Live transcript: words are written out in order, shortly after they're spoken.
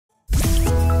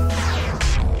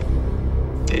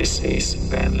This is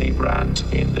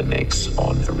Liebrand in the mix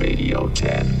on Radio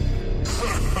 10.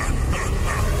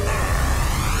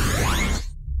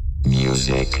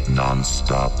 Music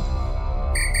non-stop.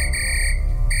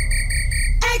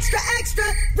 Extra, extra,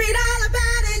 read all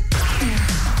about it.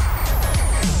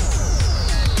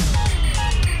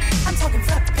 I'm talking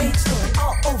front page story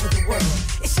all over the world.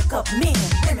 It shook up men,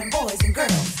 women, boys, and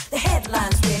girls. The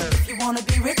headlines read, if you want to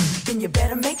be rich, then you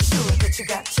better make sure that you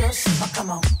got your shit. Oh,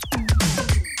 come on.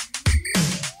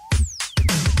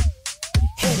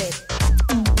 Hit it.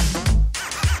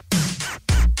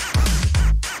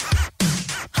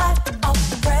 Hot off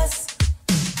the press.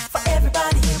 For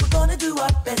everybody here, we're gonna do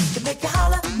our best to make you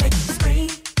holler, make you scream.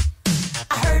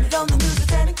 I heard it on the news,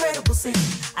 it's an incredible scene.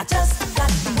 I just got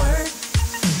the word.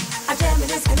 Our jamming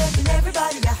is connecting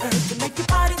everybody I heard to make you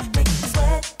party, make you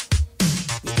sweat.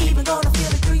 You're even gonna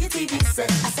feel it through your TV set.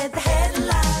 I said the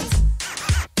headlines,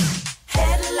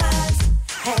 headlines.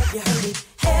 Have you heard it?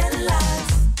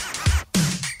 Headlines,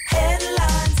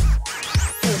 headlines.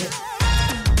 Hit it.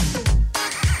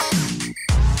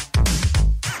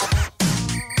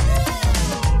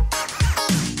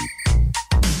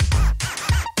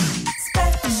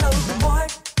 Special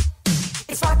report.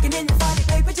 It's rocking in your body,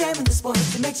 paper jamming the sport.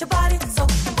 It makes your body so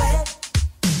wet.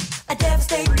 A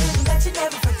devastating rhythm that you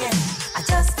never forget. I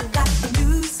just got the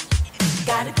news.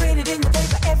 Got it printed in the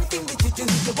paper, everything that you do.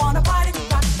 You wanna party,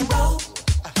 rock and roll.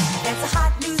 That's a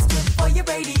hot news tip for your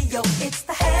radio. It's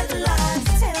the headlines.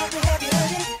 Tell me, have you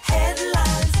heard it?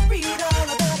 Headlines. Read all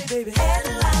about it, baby.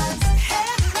 Headlines.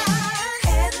 Headlines.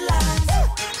 Headlines.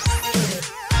 Hit it.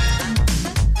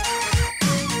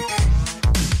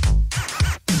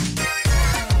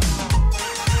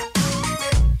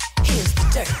 Here's the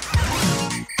dirt.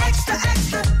 Extra,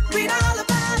 extra. Read all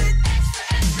about it. Extra,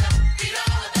 extra. Read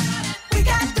all about it. We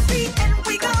got the beat and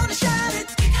we gonna shout it.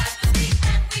 We got the beat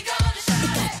and we gonna shout it.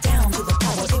 It got down to the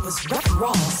power. It was rough and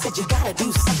raw. Said you gotta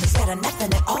do something, said or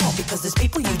nothing at all. Because there's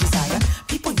people you desire,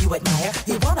 people you admire.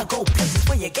 You wanna go places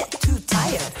where you get too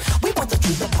tired. We want the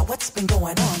truth about what's been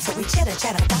going on. So we chitter,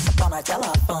 chatter, gossip on our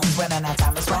telephones. When our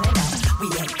time is running out, we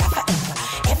ain't got forever.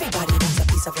 Everybody wants a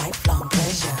piece of lifelong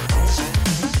pleasure.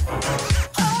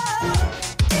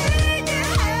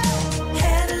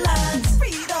 Headlines,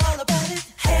 read all about it.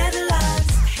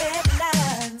 Headlines,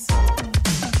 headlines.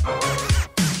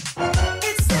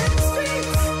 It's in the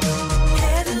streets.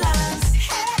 Headlines,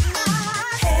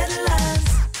 headlines, headlines.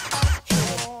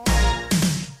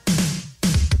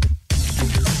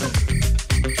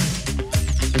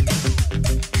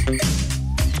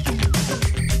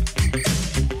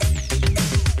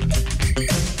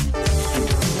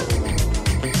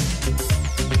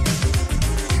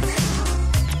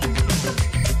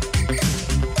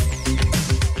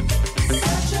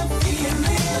 Such a feeling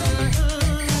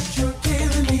that you're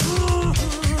giving me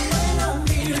when I'm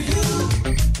near you.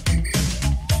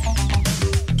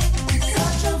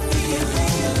 Such a feeling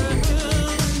when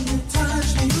you touch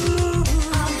me.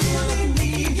 I really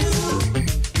need you.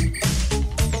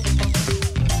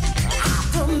 I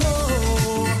don't know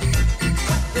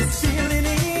what this feeling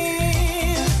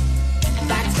is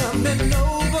that's coming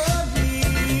over me.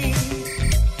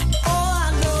 All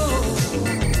I know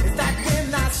is that when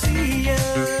I see you,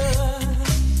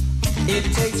 it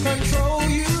takes control,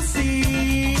 you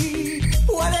see.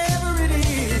 Whatever it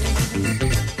is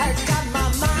has got my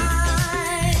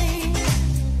mind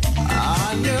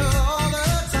on you all the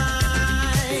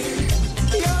time.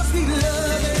 Your sweet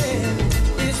loving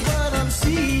is what I'm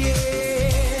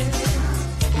seeing.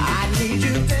 I need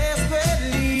you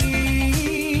desperately.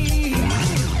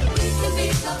 We can be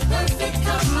the perfect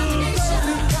combination.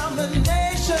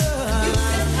 You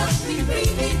can help me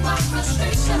relieve my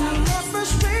frustration.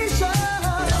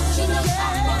 Don't you know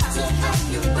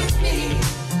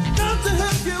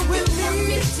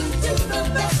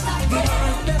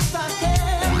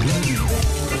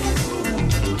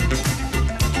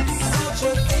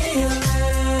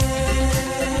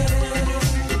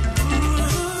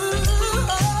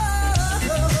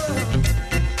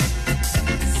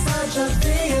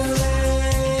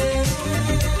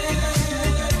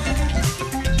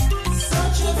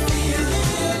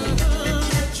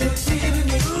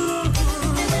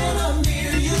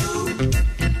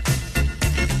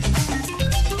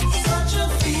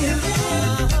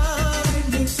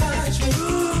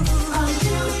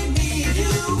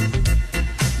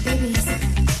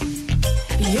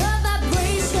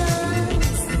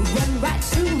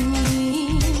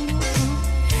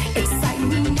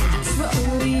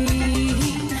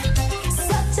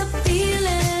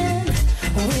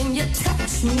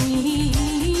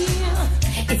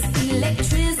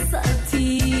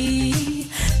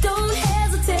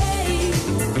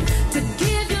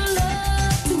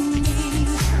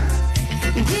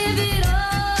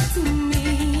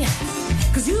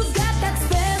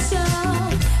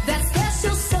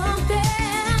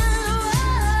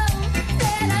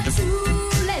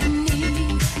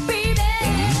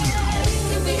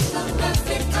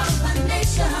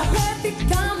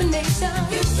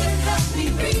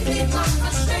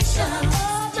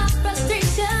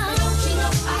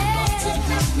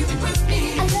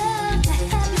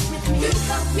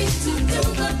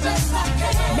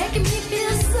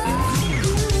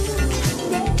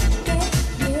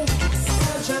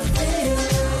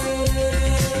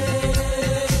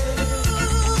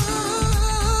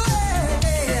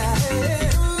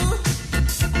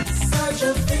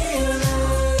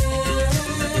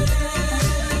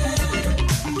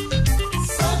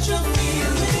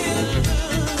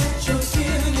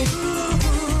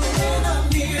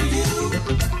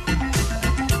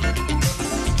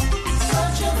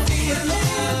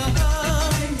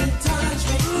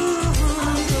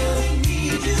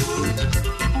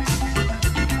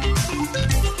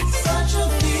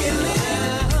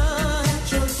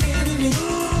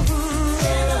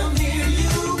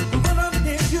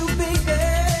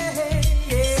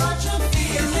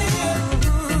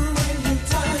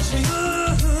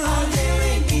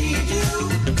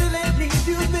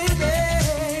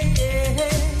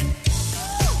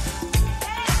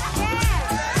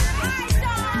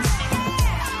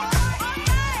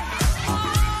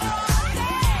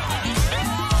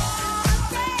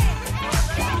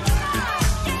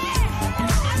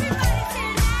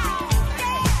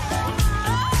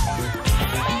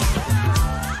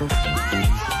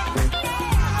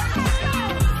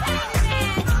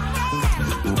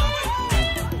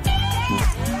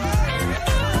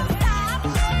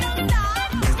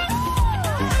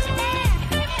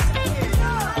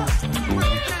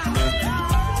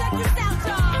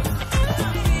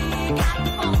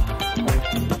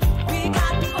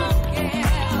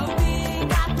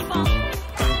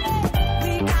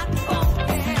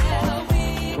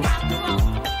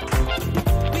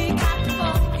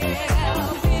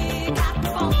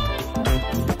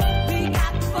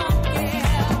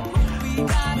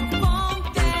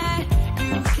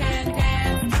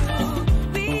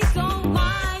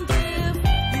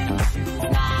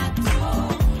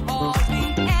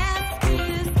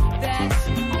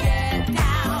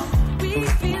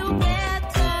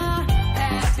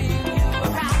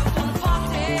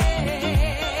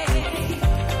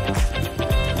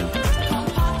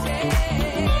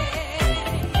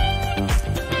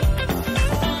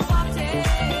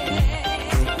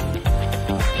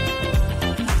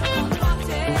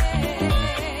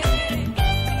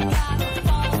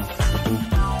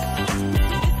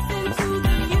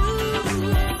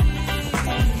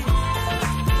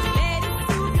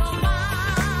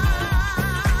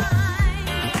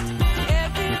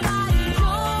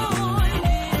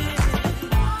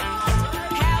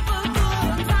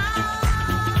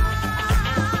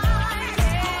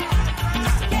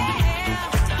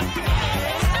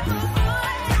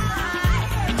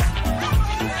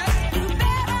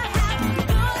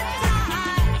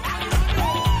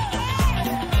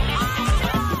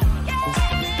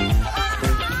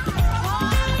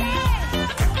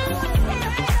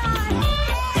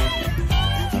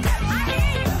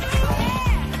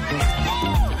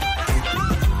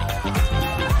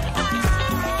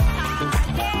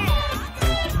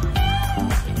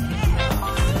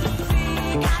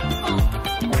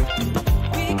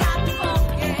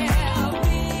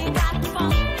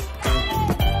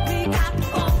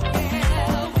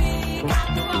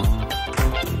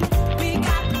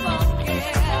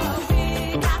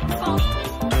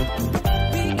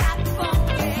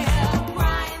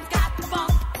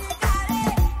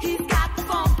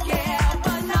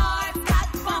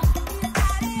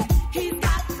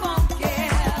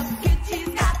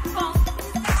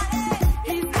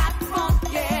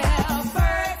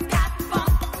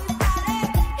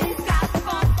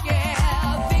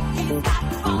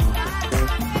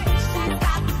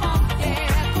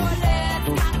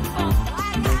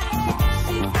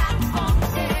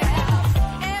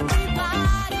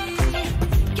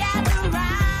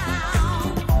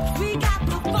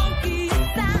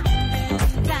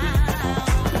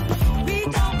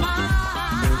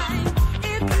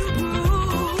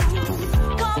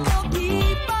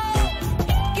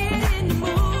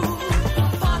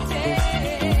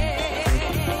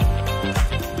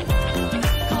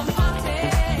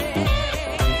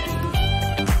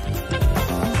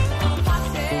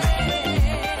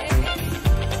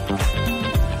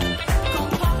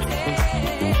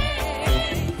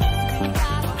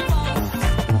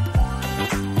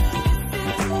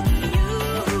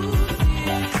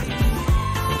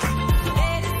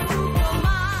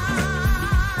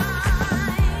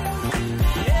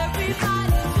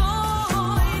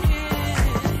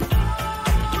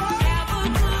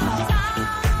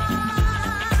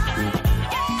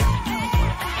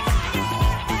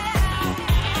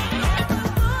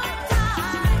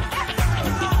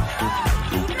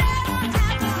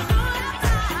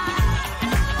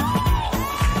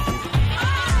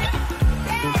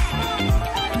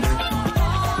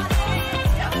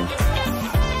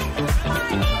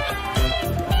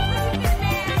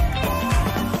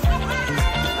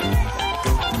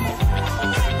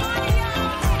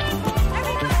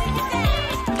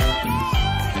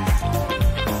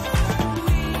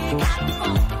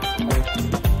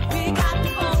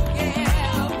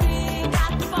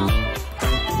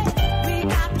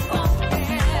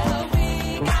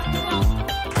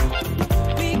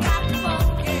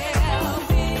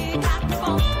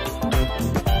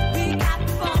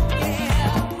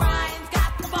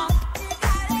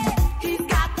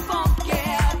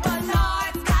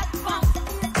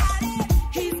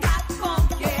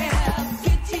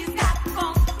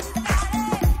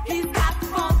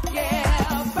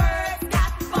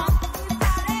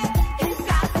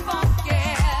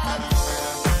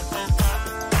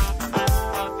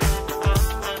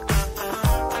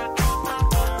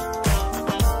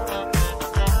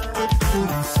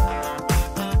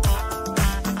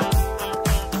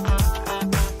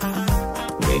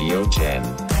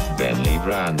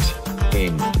Liebrand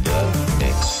in the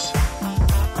mix.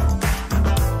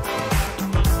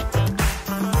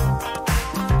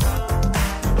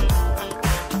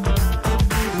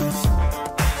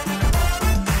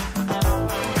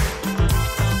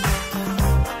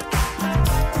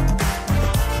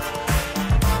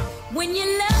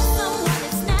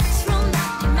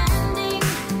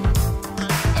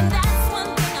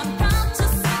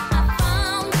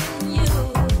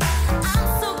 I'm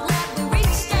so glad we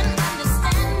reached an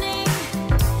understanding.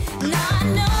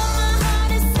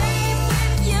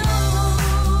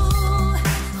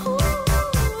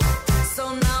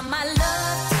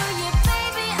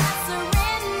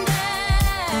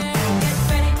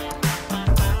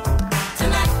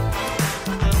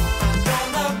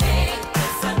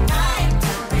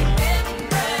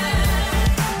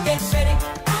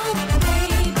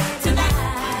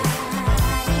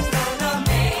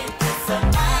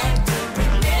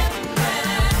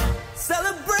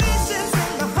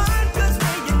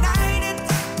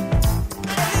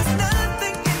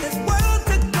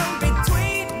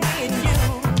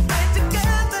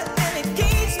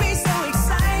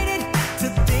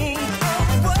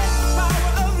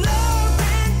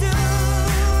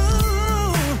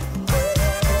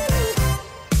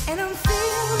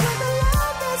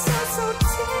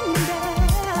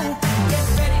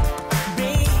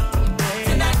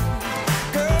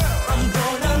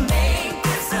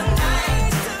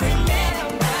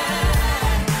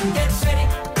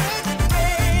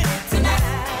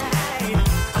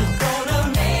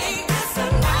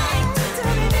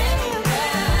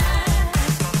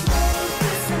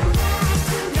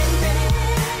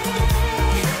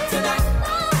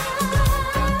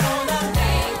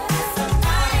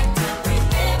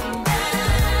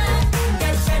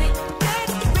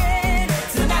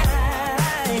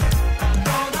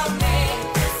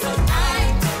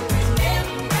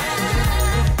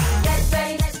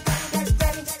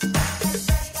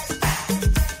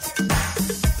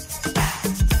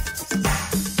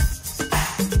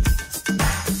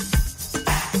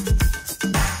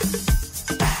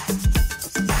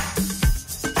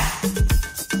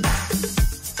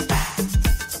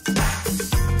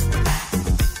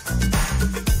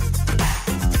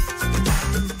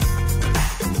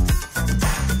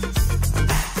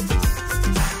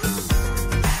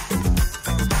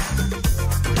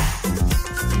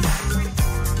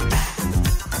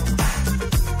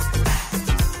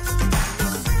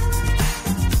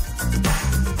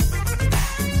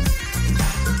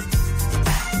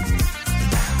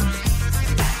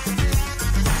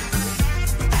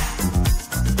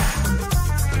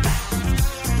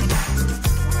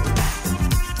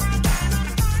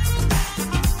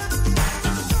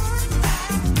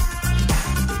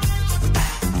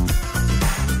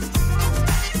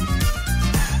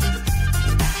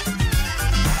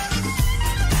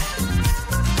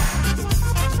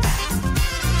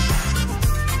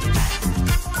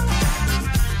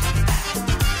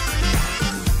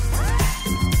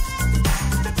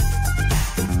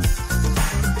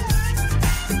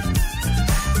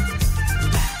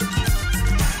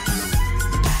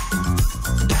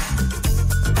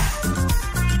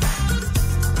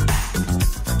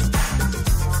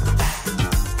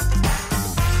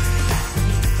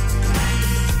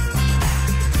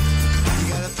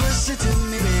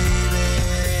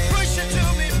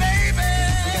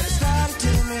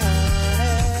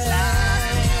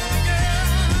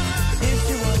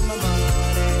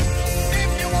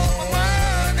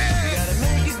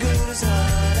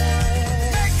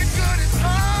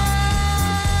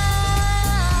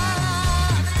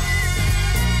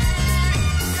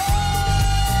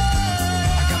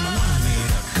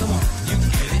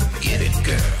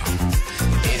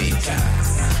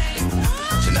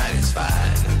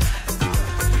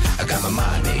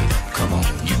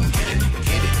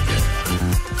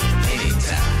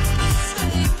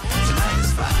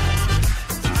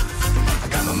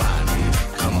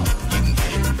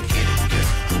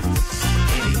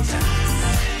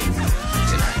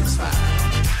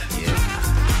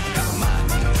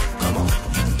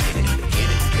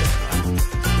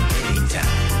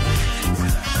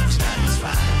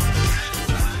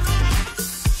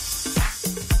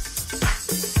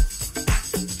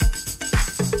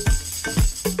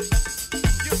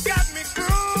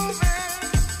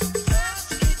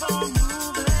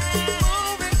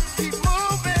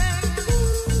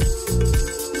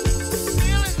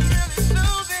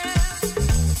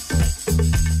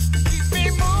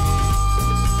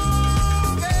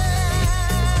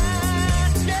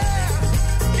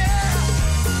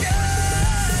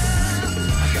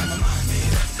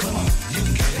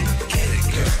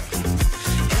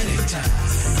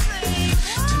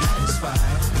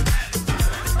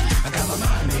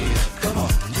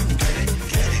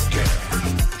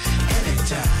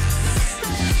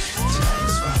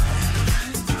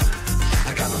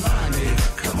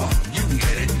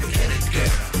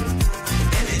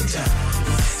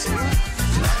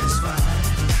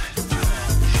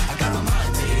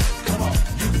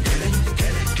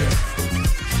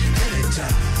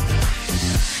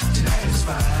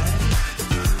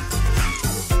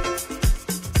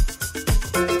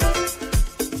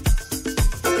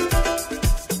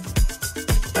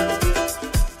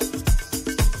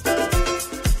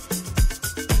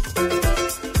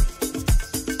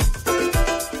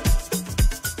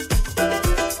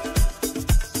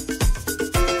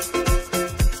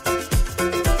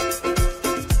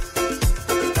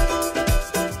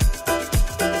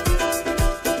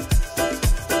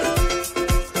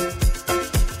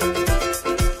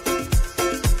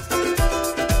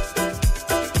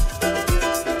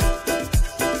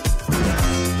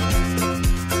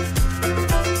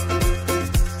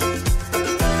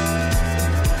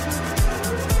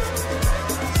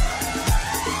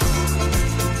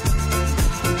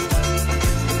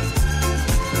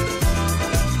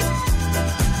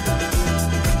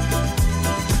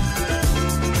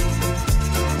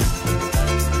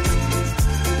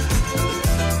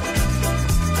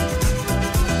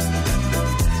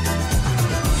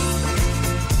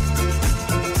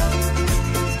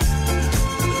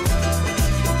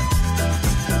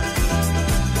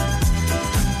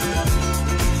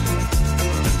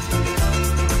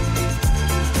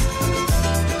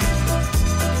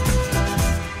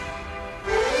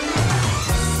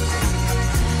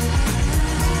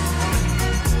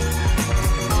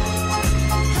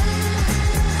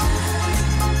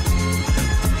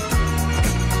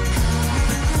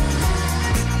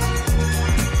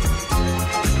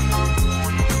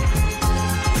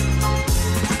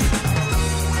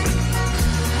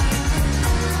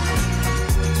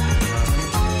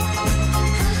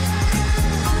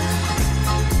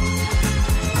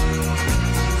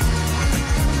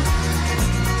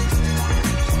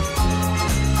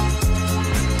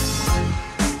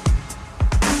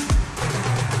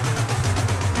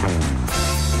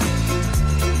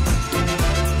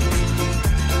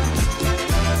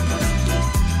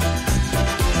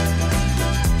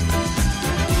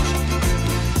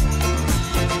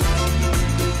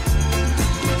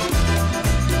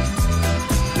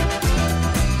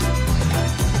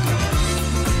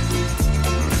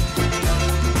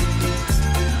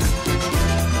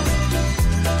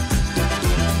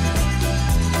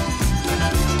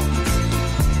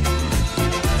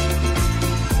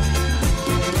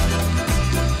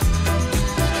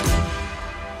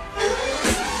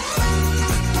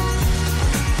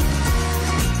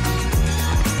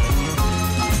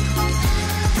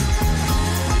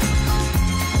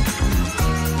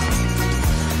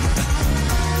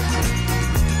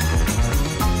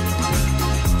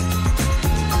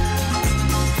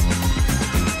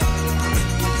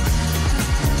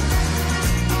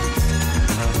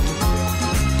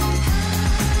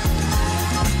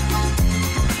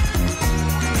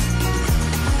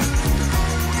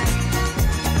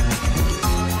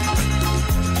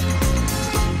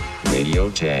 Radio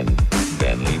 10.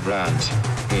 Liebrand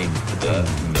in the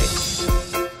mix.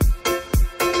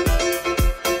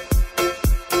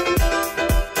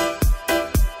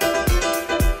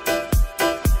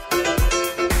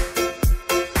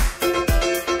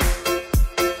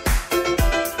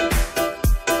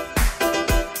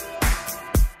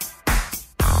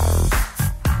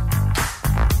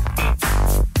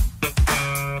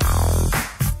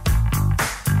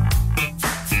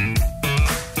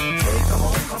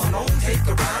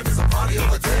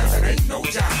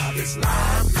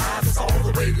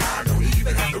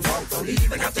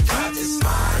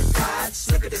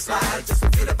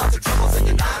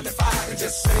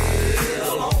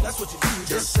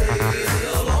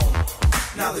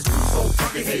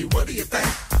 What do you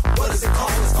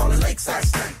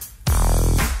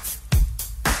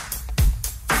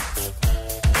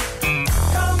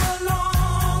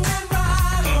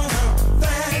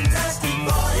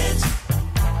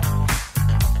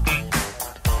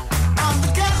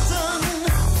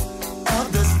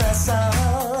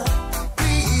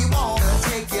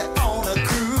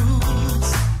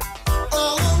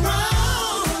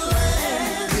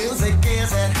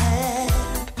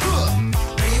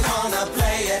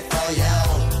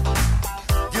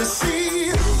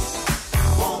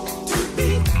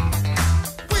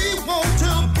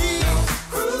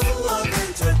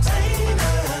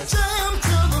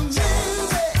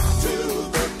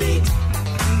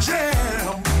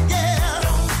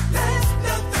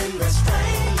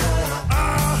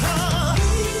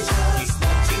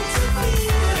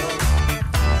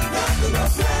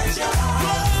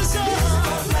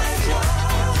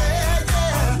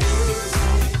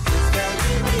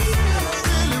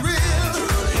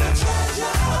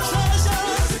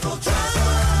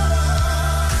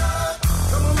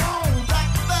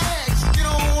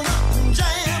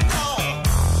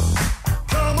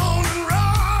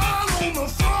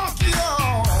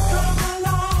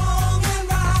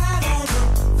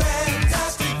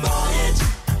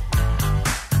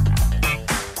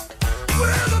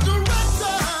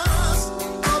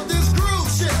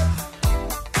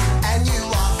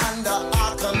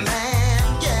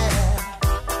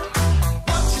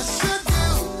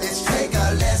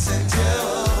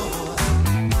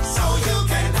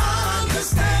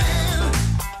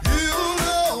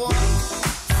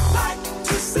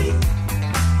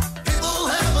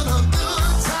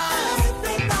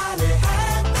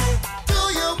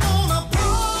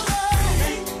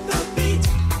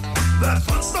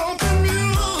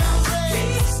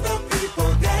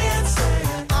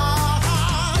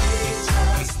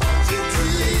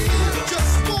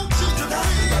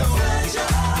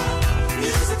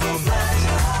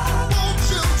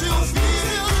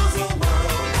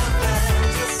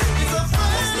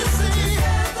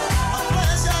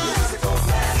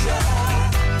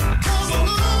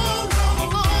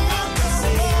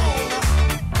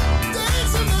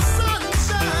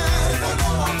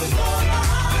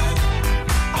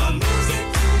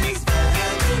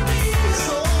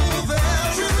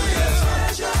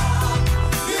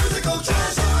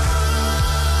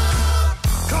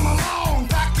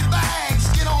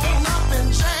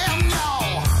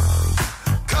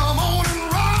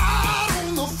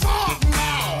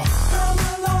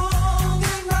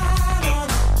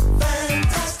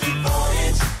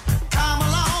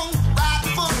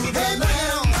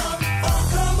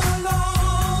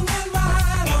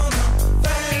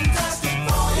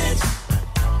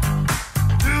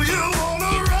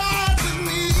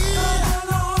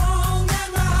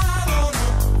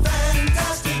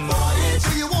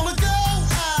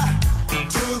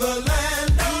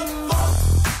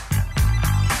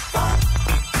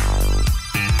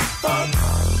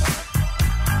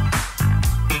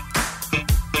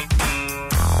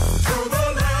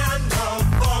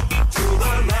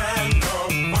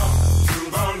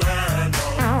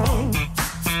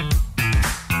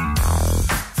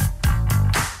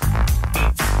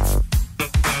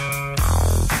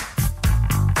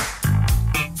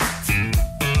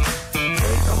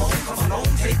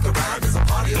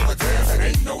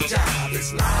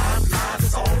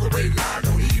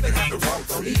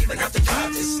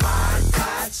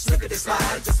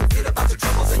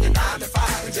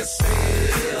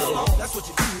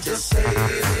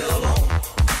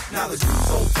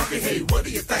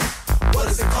think?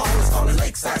 What is it called? It's called a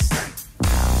Lakeside stank.